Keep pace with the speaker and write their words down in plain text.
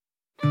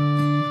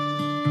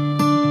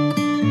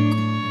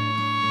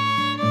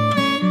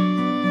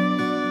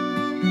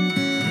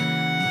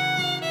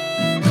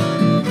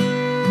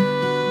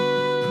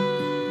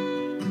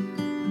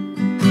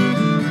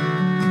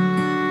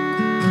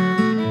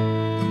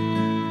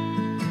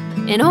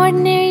An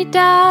ordinary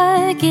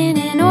dock in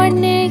an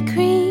ordinary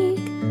creek,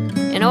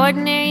 an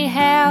ordinary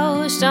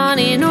house on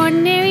an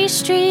ordinary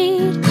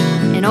street,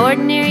 an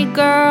ordinary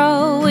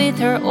girl with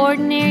her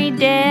ordinary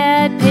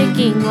dad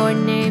picking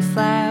ordinary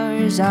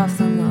flowers off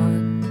the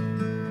lawn.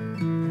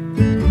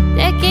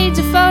 Decades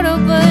of photo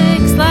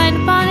books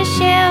lined upon a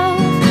shelf,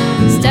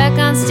 stuck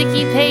on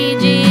sticky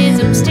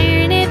pages, I'm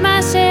staring at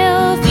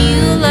myself.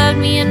 You loved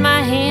me in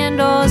my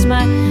handles,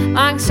 my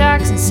long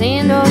socks and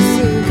sandals,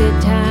 through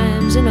good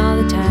times and all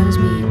the times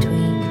between.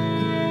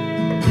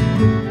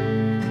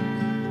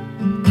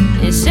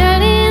 And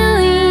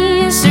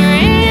suddenly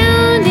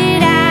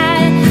surrounded,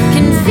 I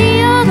can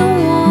feel the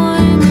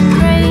warm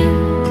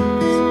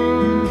embrace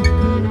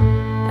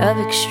of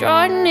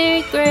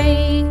extraordinary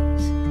grace.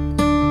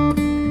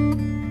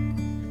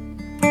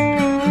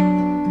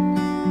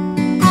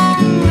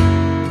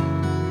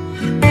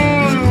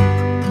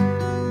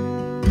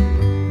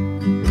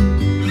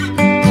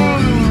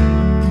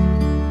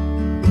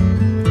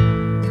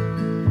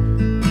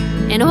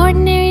 An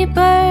ordinary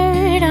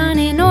bird on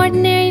an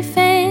ordinary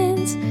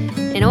fence,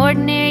 an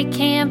ordinary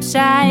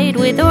campsite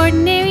with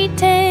ordinary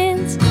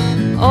tents,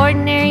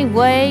 ordinary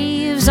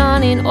waves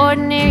on an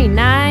ordinary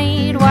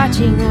night,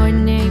 watching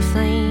ordinary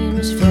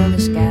flames fill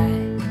the sky.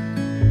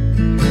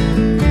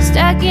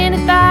 Stuck in a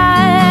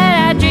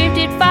thought, I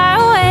drifted far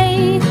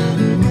away.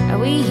 Are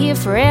we here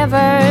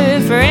forever?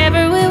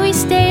 Forever will we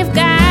stay? I've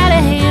got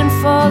a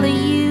handful of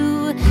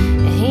you,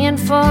 a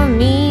handful of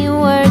me.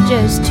 We're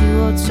just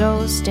two old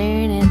souls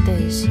staring at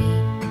the sea.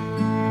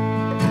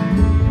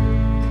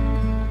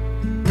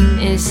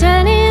 And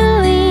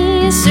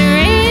suddenly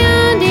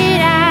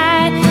surrounded,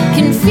 I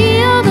can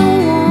feel the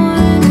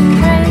warm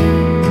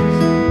embrace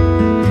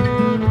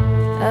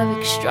of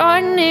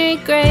extraordinary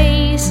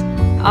grace.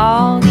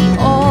 All the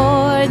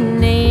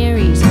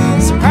ordinaries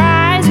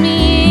surprise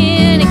me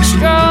in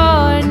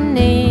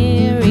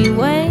extraordinary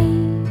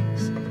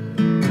ways.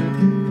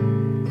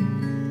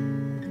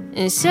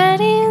 And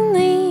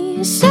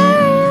suddenly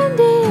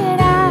surrounded,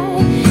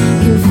 I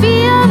can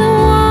feel the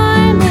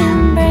warm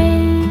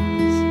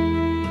embrace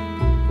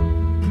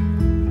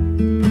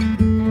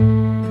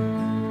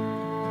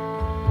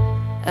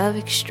of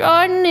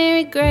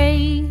extraordinary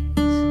grace.